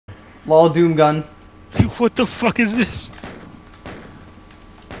Lol Doom gun. What the fuck is this?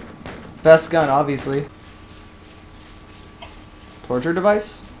 Best gun, obviously. Torture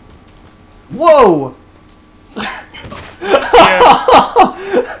device? Whoa!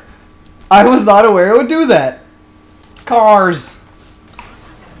 I was not aware it would do that. Cars.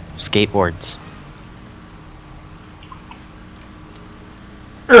 Skateboards.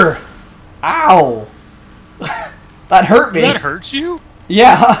 Ow! That hurt me. That hurts you?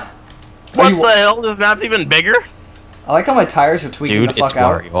 Yeah. What the hell? This map's even bigger? I like how my tires are tweaking Dude, the fuck it's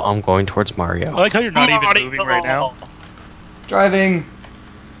out. Mario. I'm going towards I Mario. like how you're not even Mario. moving right now. Driving.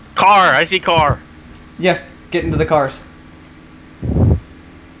 Car, I see car. Yeah, get into the cars.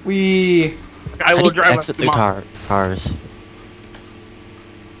 We. I will drive exit through cars.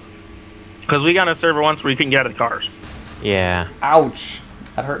 Because we got a server once where you couldn't get out of the cars. Yeah. Ouch.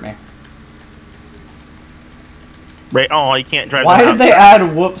 That hurt me. Right? Oh, you can't drive. Why them did they outside.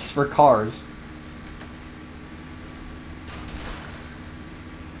 add whoops for cars?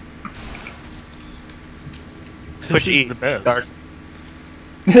 This is the best. Start.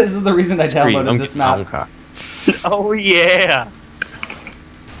 This is the reason I Free. downloaded this map. Oh yeah.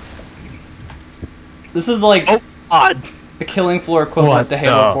 This is like Oh God. the Killing Floor equivalent What to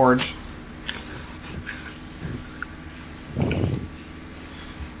Halo the- Forge.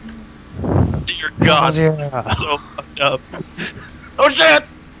 Dear God. Yeah. So fucked up. Oh shit!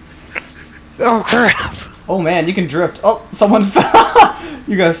 Oh crap! Oh man, you can drift. Oh, someone fell.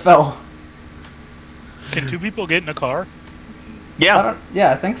 You guys fell. Can two people get in a car? Yeah.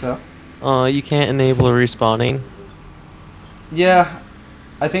 Yeah, I think so. You can't enable respawning. Yeah,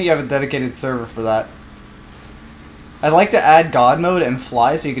 I think you have a dedicated server for that. I'd like to add God mode and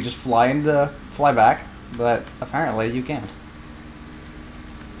fly, so you could just fly back, but apparently you can't.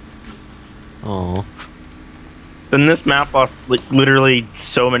 Oh. Then this map lost like literally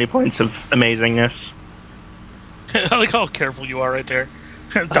so many points of amazingness. I like how careful you are right there.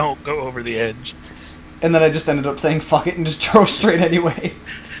 Don't go over the edge. And then I just ended up saying fuck it and just drove straight anyway.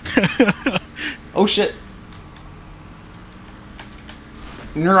 Oh shit.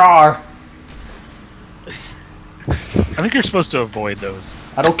 Rawr. I think you're supposed to avoid those.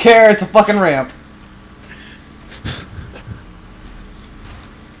 I don't care, it's a fucking ramp.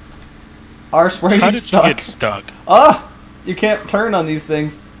 Arse, where are How you did stuck? you get stuck? Ah! You can't turn on these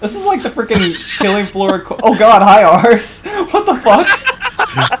things. This is like the freaking Killing Floor. Oh god, hi Arse. What the fuck?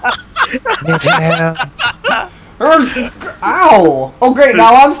 Ow! Oh great,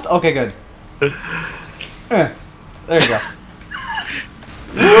 now I'm okay, good. There you go.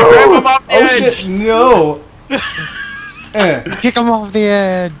 Grab him off the Oh edge. shit, no! Kick him off the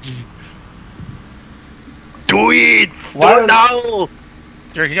edge! Do it! Why Do are- it now!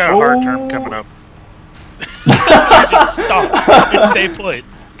 Jerry, you got a hard turn Oh. coming up. You just stop and stay put.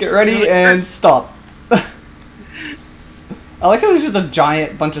 Get ready and stop. I like how there's just a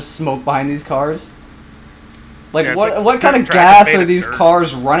giant bunch of smoke behind these cars. Like, Yeah, it's what like what kind of the track is gas made are of these dirt.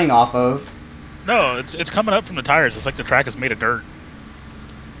 cars running off of? No, it's coming up from the tires. It's like the track is made of dirt.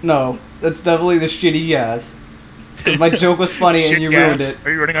 No, that's definitely the shitty gas. 'Cause my joke was funny Shit and you gas. ruined it.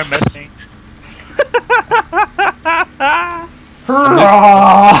 Are you running on methane?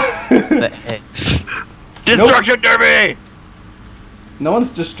 Hurrah! The edge. Destruction derby! No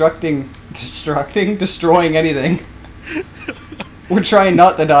one's destroying anything. We're trying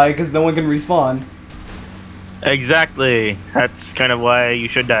not to die because no one can respawn. Exactly. That's kind of why you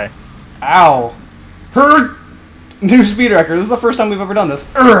should die. Ow. Hurt! New speed record. This is the first time we've ever done this.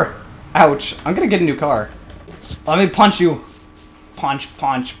 Ouch. I'm gonna get a new car. Let me punch you. Punch,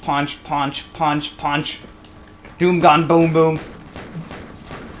 punch, punch, punch, punch, punch. Doom gun, boom, boom.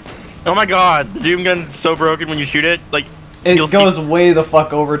 Oh my god, the Doom gun's so broken when you shoot it. Like, It you'll goes way the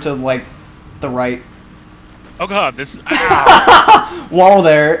fuck over to, like, the right. Oh god, this. Wall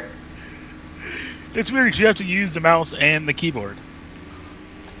there. It's weird 'cause you have to use the mouse and the keyboard.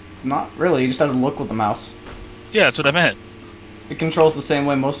 Not really, you just have to look with the mouse. Yeah, that's what I meant. It controls the same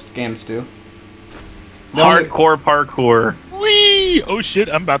way most games do. The only- hardcore parkour. Whee! Oh shit,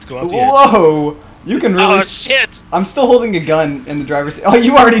 I'm about to go off the edge. Whoa! You can really. Oh shit! I'm still holding a gun in the driver's seat. Oh,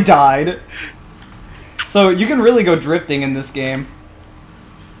 you already died. So you can really go drifting in this game.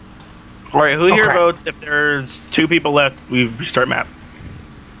 Alright, who here crap. votes if there's 2 people left, we restart map?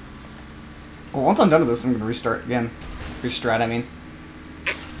 Well, once I'm done with this, I'm gonna restart again. Restrat, I mean.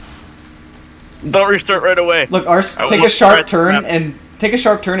 Don't restart right away. Look, Ars, I take a will sharp restart turn map. and take a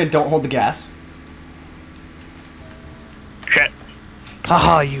sharp turn and don't hold the gas. Shit.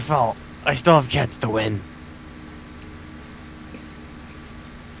 Haha, you fell. I still have a chance to win.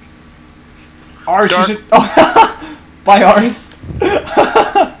 Ars, Dark- you should. Oh, bye, Ars.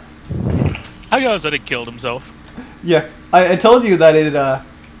 How goes that it killed himself? Yeah, I told you that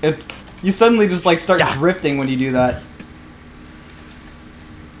you suddenly just like start Yeah. drifting when you do that.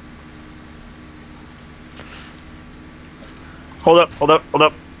 Hold up, hold up, hold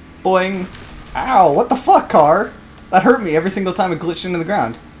up. Boing. Ow, what the fuck, car? That hurt me every single time it glitched into the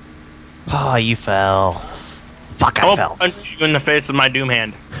ground. Oh, you fell. Fuck, I I'll fell. punch you in the face with my Doom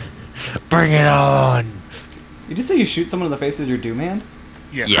hand. Bring it on. You just say you shoot someone in the face with your Doom hand?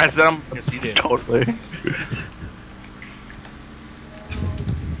 Yes. Yes. Yes, you did. Totally.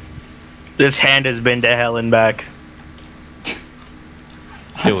 This hand has been to hell and back.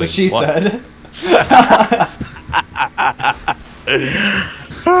 That's Doing what she what? said.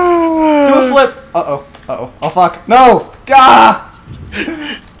 Do a flip! Uh-oh. Uh-oh. Oh, fuck. No! Gah!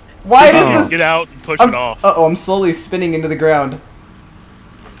 Why does this... Get out and push I'm, it off. uh-oh, I'm slowly spinning into the ground.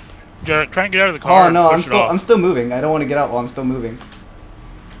 Jared, try and get out of the car. Oh, and no, push it off. I'm still moving. I don't want to get out while I'm still moving.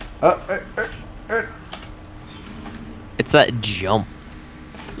 Uh. It's that jump.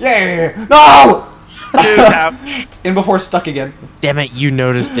 Yeah! No! Dude, ouch. In before stuck again. Damn it, you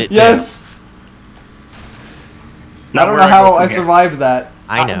noticed it. too. Yes! Not I don't where know how go I from here. survived that.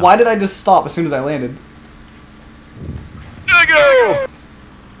 I know. Why did I just stop as soon as I landed? Go!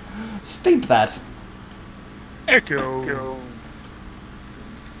 Stamp that. Echo.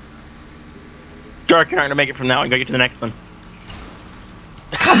 Dark, you're not gonna make it from now and go get to the next one.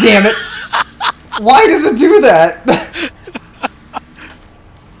 God damn it! Why does it do that?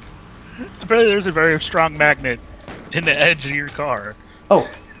 Apparently there's a very strong magnet in the edge of your car. Oh,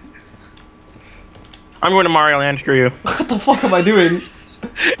 I'm going to Mario Land, screw you. what the fuck am I doing?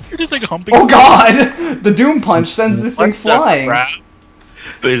 You're just like humping. Oh god! The Doom Punch sends this thing What the flying. crap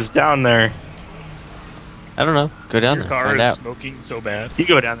is down there? I don't know. Go down Your there. car Find is out. smoking so bad. You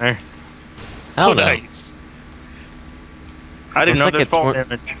go down there. I don't Oh, know. nice. I didn't Looks know like there's it's fall more-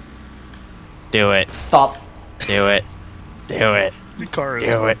 damage. Do it. Stop. Do it. Do it. Your car is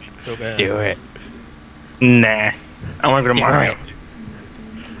Do it. smoking so bad. Do it. Nah. I want to go to Do Mario. it.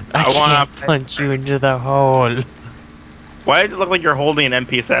 I I wanna- can't punch you into the hole. Why does it look like you're holding an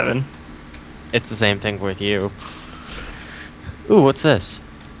MP7? It's the same thing with you. Ooh, what's this?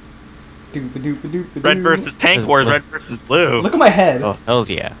 Doop-a-doop-a-doop-a-doo. Red versus Tank Is Wars, blue. red versus blue. Look at my head. Oh, hells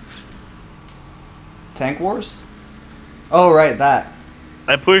yeah. Tank Wars? Oh, right, that.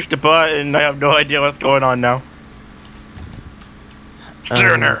 I pushed a button, I have no idea what's going on now.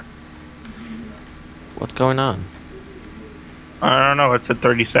 Sterner. What's going on? I don't know, it said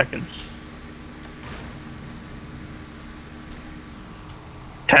 30 seconds.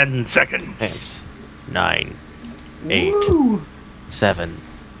 10 seconds. It's 9, 8, Woo. 7,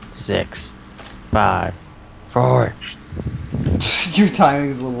 6, 5, 4. Your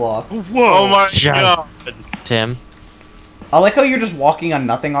timing's a little off. Whoa! Oh my Shut god. Tim, I like how you're just walking on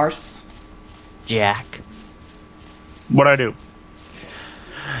nothing, Arse. Jack. What'd I do?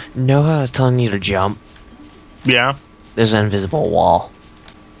 Know how I was telling you to jump? Yeah. There's an invisible wall.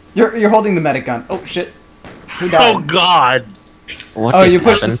 You're holding the medic gun. Oh shit. Who died? Oh god. What Oh, just you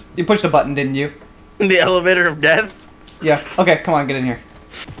pushed happened? you pushed the button, didn't you? The elevator of death? Yeah. Okay, come on, get in here.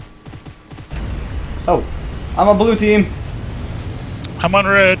 Oh, I'm on blue team. I'm on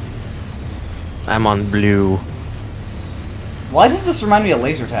red. I'm on blue. Why does this remind me of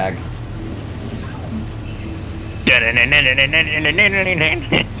laser tag?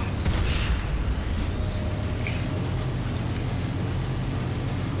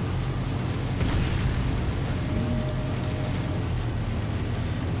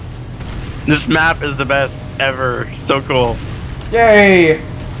 This map is the best ever. So cool. Yay!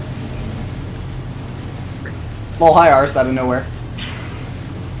 Lol, hi Arse, out of nowhere.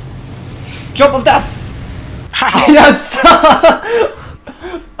 Jump of death! How? Yes!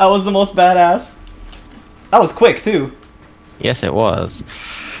 That was the most badass. That was quick, too. Yes, it was.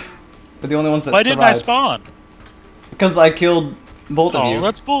 We're the only ones that Why didn't I survived. spawn? Because I killed both of Oh, you.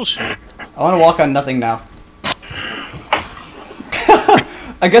 that's bullshit. I want to walk on nothing now.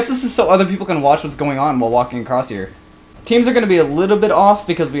 I guess this is so other people can watch what's going on while walking across here. Teams are going to be a little bit off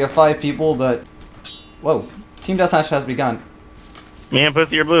because we have 5 people, but... Whoa. Team Deathmatch has begun. Me and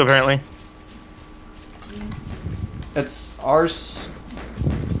Pussy are blue, apparently. It's Arse,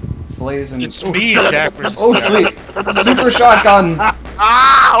 Blaze, and... It's me and Jack versus. Oh, sweet. Super shotgun.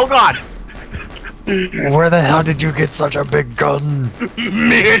 Ah! Oh god! Where the hell did you get such a big gun?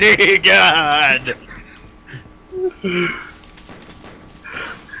 Minigun!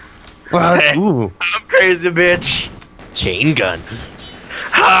 What? Ooh, I'm crazy, bitch. chain gun.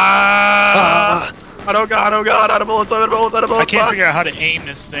 Ah! Oh god, oh god, out of bullets, out of bullets, out of bullets. I can't figure out how to aim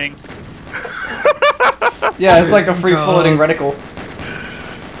this thing. Yeah, it's like a free-floating reticle.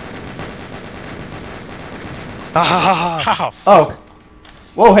 Oh, fuck. Oh.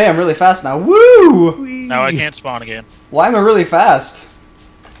 Whoa, hey, I'm really fast now. Woo! Now I can't spawn again. Why am I really fast?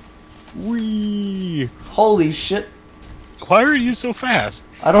 Wee. Holy shit. Why are you so fast?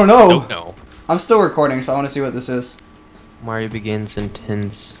 I don't know. Don't know. I'm still recording, so I want to see what this is. Mario begins in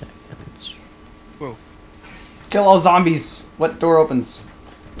 10 seconds. Whoa. Kill all zombies. What door opens?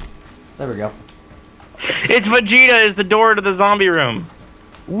 There we go. It's Vegeta is the door to the zombie room.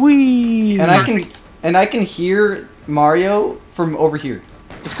 Wee. And I can hear Mario from over here.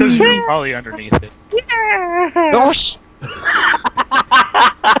 It's because you're probably underneath it. Gosh.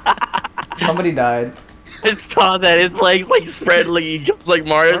 Somebody died. I saw that. His legs like spread like he jumps like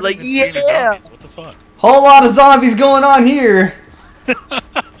Mario. It's like, Aren't even seeing the yeah! zombies. What the fuck? Whole lot of zombies going on here.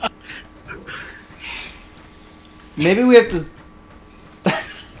 Maybe we have to...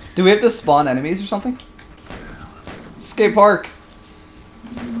 Do we have to spawn enemies or something? Skate park.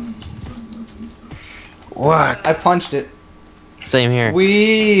 What? I punched it. Same here.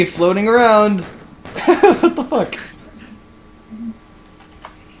 Wee, floating around. What the fuck?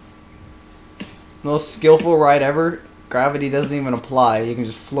 Most skillful ride ever. Gravity doesn't even apply. You can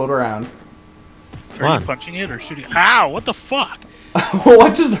just float around. Are on. you punching it or shooting? Ow! What the fuck?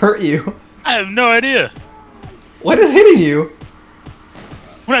 What just hurt you? I have no idea. What is hitting you?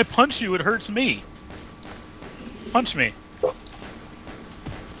 When I punch you, it hurts me. Punch me.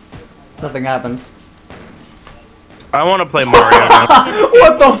 Nothing happens. I want to play Mario now.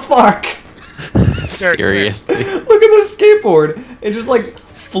 What the fuck? Derek, come here. Seriously. Look at this skateboard. It just like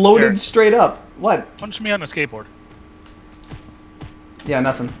floated Derek. straight up. What? Punch me on the skateboard. Yeah,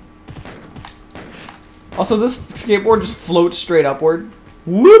 nothing. Also, this skateboard just floats straight upward.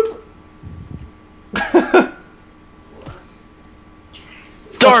 Whoop!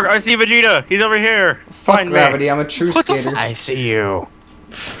 Dark, I see Vegeta. He's over here. Fuck Find gravity. I'm a true What the skater. I see you.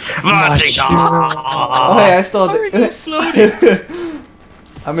 Vegeta. Oh, hey, I still How are you have floating?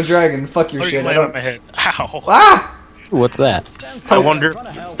 I'm a dragon. Fuck your Oh, you shit. I land on don't... my head. Ow. Ah! What's that? I wonder.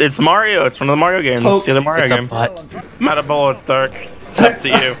 It's Mario. It's one of the Mario games. Poke. It's the other Mario It's a game. butt. I'm out of bullets, Dark. It's up to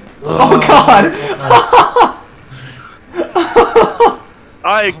you. Oh god!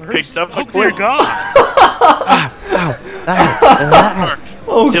 I picked up Oh a dear clue. God. Ow. Ow.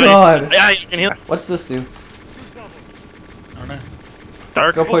 Oh See what god! Yeah, you can heal. What's this do? I don't know.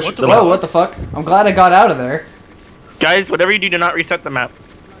 Dark. Go push. what the Whoa, fuck? what the fuck? I'm glad I got out of there. Guys, whatever you do not reset the map.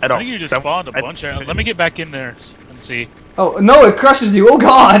 At I all. think you just That- spawned a I- bunch of. Let me get back in there and see. Oh, no, it crushes you. Oh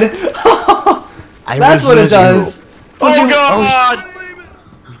god! I That's what it refuse you. does. Puts Oh you- god!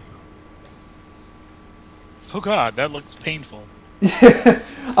 Oh God, that looks painful.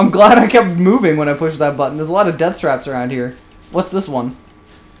 I'm glad I kept moving when I pushed that button. There's a lot of death traps around here. What's this one?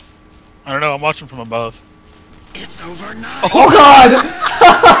 I don't know. I'm watching from above. Oh god!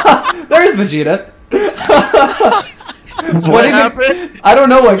 There's Vegeta. What even- happened? I don't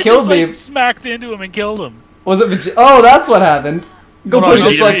know what It killed just, me. like, smacked into him and killed him. Was it Vegeta? Oh, that's what happened. Go Hold on, push I'll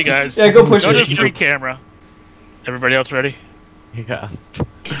it. show you guys. Yeah, go push Go to it. the free camera. Everybody else ready? Yeah.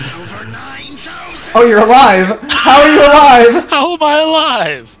 Oh, you're alive. How are you alive? How am I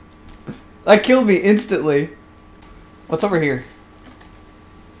alive? That killed me instantly. What's over here?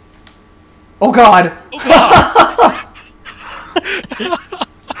 Oh god.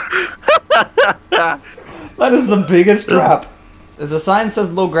 That is the biggest trap. There's a sign that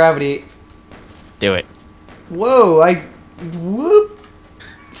says low gravity. Do it. Whoa, I... Whoop.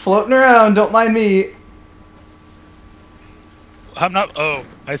 Floating around, don't mind me. I'm not. Oh,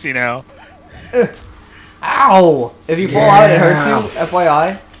 I see now. Ow! If you fall out, it hurts you.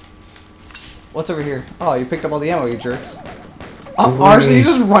 FYI. What's over here? Oh, you picked up all the ammo, you jerks. Oh, Ars, are you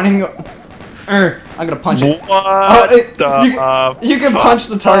just running? I'm gonna punch it. What Oh, the you can punch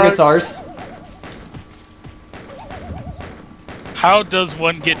the targets, Ars. How does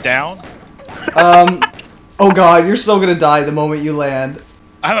one get down? Oh god, you're still gonna die the moment you land.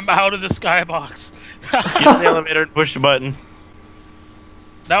 I'm out of the skybox. Get in the elevator and push the button.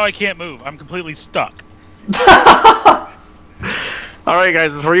 Now I can't move. I'm completely stuck. Alright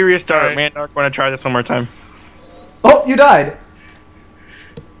guys, before you restart, Alright. me and Dark want to try this one more time. Oh, you died.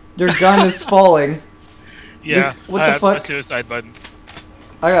 Your gun is falling. Yeah, What the that's my fuck? suicide button.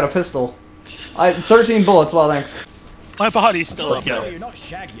 I got a pistol. 13 bullets, well thanks. My body's still up there.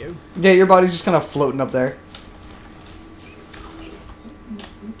 Yeah, your body's just kind of floating up there.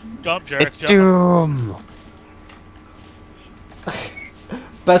 Jump, Jared. It's Jump. Doom.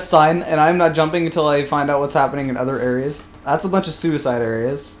 Best sign, and I'm not jumping until I find out what's happening in other areas. That's a bunch of suicide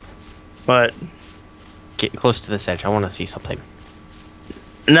areas. But Get close to this edge. I want to see something.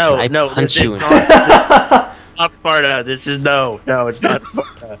 no, I no, punch this you is in- not Sparta. This is no, it's not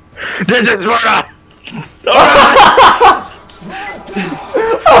Sparta. This is Sparta.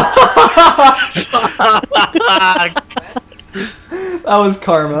 That was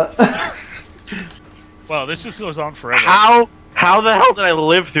karma. Wow, this just goes on forever. How the hell did I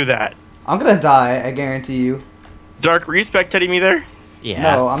live through that? I'm gonna die, I guarantee you. Dark, were you spectating me there? Yeah.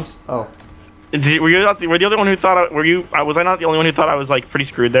 No, oh. Were you not were the other one who thought were you? Was I not the only one who thought I was like pretty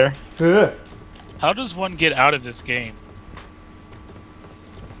screwed there? How does one get out of this game?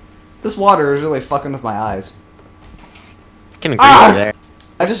 This water is really fucking with my eyes. I can agree Ah! with there.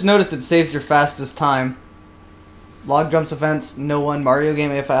 I just noticed it saves your fastest time. Log jumps events, no one. Mario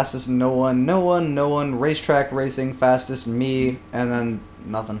game fastest, no one. No one, no one. Racetrack racing fastest, me, and then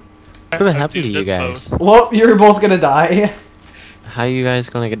nothing. What's gonna I happen do to you this guys? pose. Well, you're both gonna die. How you guys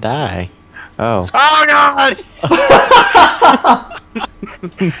gonna die? Oh. Oh god!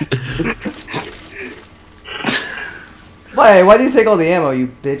 Why do you take all the ammo, you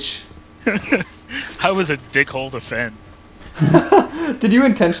bitch? I was a dickhole to Finn. Did you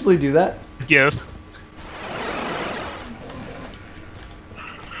intentionally do that? Yes.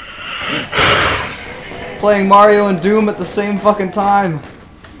 Playing Mario and Doom at the same fucking time.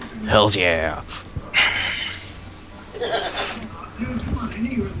 Hells yeah.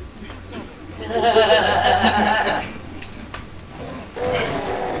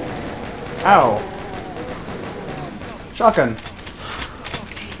 Ow. Shotgun.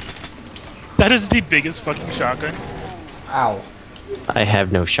 That is the biggest fucking shotgun. Ow. I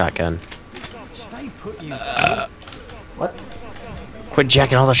have no shotgun. What? Quit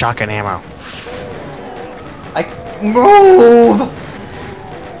jacking all the shotgun ammo. Move!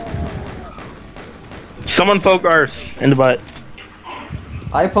 Someone poke Ars in the butt.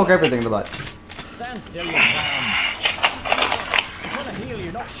 I poke everything in the butt. Stand still, you clown. I'm trying to heal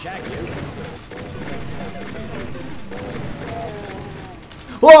you, not shag you.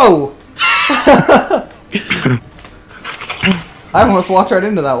 Whoa! I almost walked right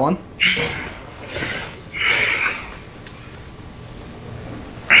into that one.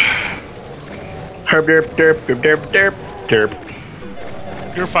 Herb derp derp derp derp derp derp.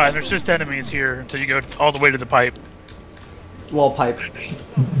 You're fine. There's just enemies here until you go all the way to the pipe. Lol pipe.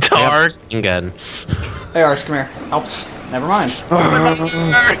 Dark. Gun. Hey Arch, come here. Oh, pff, never mind.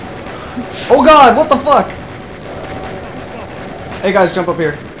 Oh god, what the fuck? Hey guys, jump up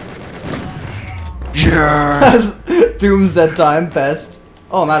here. Yeah. Doom Z time, best.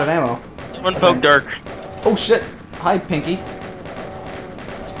 Oh, I'm out of ammo. Someone poke Dark. Oh shit. Hi, Pinky.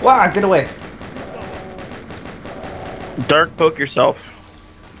 Wow, get away. Dark, poke yourself.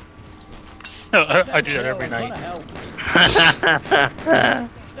 I do that every I'm trying night. to help.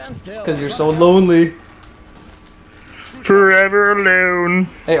 Stand still. Because you're so lonely. Forever alone.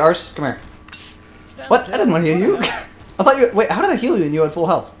 Hey Arch, come here. Stand What? I still. didn't want to heal you. I thought you. Wait, how did I heal you and you had full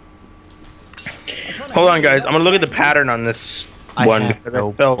health? I'm trying to Hold help on, you, guys. not I'm gonna look at the shag you. pattern on this I one have because no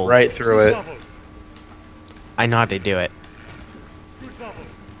I fell bullets. right through it. I know how to do it.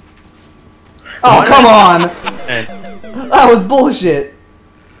 Oh, come on! And- That was bullshit.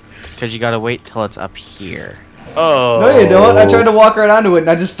 Because you gotta wait till it's up here. oh. No, you don't. I tried to walk right onto it and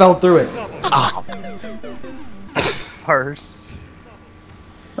I just fell through it. Oh. Hearse.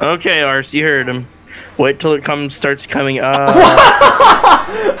 Okay, Ars, you heard him. Wait till it starts coming up.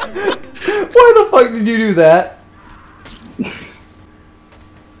 Why the fuck did you do that?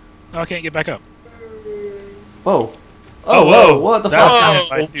 No, I can't get back up. Whoa. Oh, Oh, whoa. whoa. What the That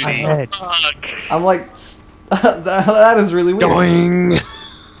fuck? was Oh, my 2D. fuck. I'm like, that is really weird. Doing.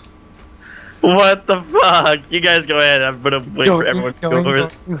 What the fuck? You guys go ahead. I'm gonna wait for everyone to go over.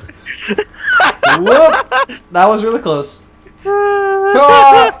 Whoop. That was really close.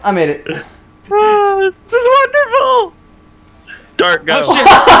 Ah, I made it. This is wonderful. Dark, go. Oh shit!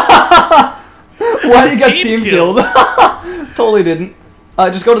 What? You got Team team kill. killed. Totally didn't.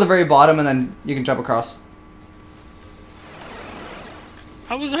 Just go to the very bottom and then you can jump across.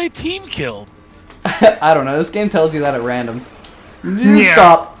 How was I team killed? I don't know. This game tells you that at random. You Yeah.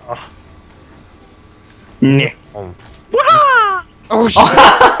 stop. Nyeh. Oh. Wah! Oh shit.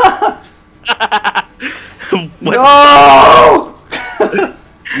 What? No!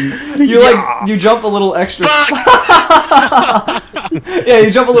 You Yeah. like you jump a little extra. Yeah,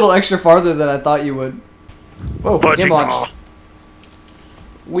 you jump a little extra farther than I thought you would. Whoa, game launch.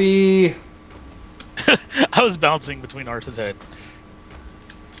 We. I was bouncing between Art's head.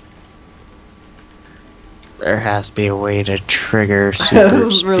 There has to be a way to trigger super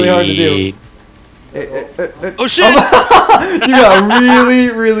This is really hard to do. speed. Oh shit! You got really,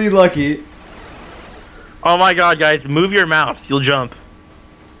 really lucky. Oh my god, guys, move your mouse. You'll jump.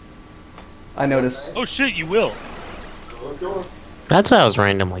 I noticed. Oh shit! You will. That's why I was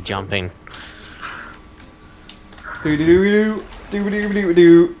randomly jumping. Do do do do do do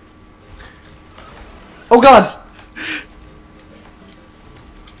do. Oh God!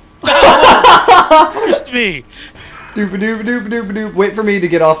 Pushed me. Doop doop doop doop doop. Wait for me to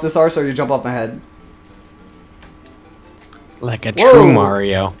get off this arse or you jump off my head. Like a Whoa. true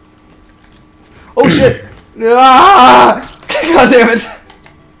Mario. Oh shit! Ah! God damn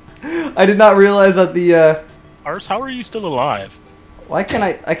it! I did not realize that the Ars, how are you still alive? why can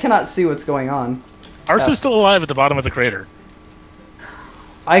I cannot see what's going on. Ars Yeah. is still alive at the bottom of the crater.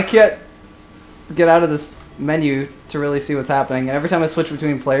 I can't get out of this menu to really see what's happening, and every time I switch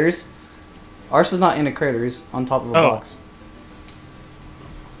between players, Arse is not in a crater, he's on top of a Oh. box.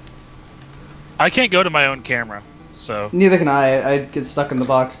 I can't go to my own camera, so Neither can I get stuck in the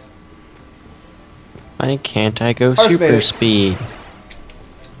box. Why can't I go Arse made super it. speed?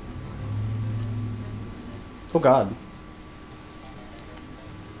 Oh God.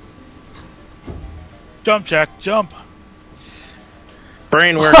 jump, Jack, jump.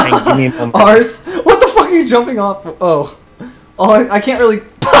 Brain working. Give me a moment. Arse? What the fuck are you jumping off? Oh. Oh, I can't really...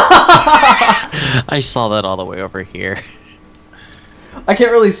 I saw that all the way over here. I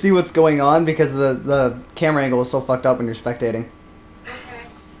can't really see what's going on because the camera angle is so fucked up when you're spectating.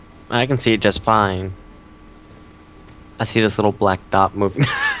 I can see it just fine. I see this little black dot moving.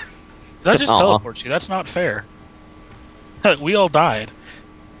 That just Aw. teleports you. That's not fair. We all died.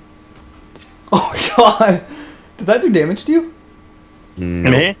 Oh God. Did that do damage to you?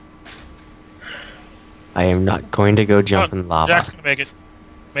 No, Me? I am not going to go jump Oh, in lava. Jack's gonna make it.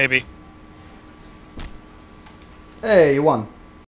 Maybe. Hey, you won.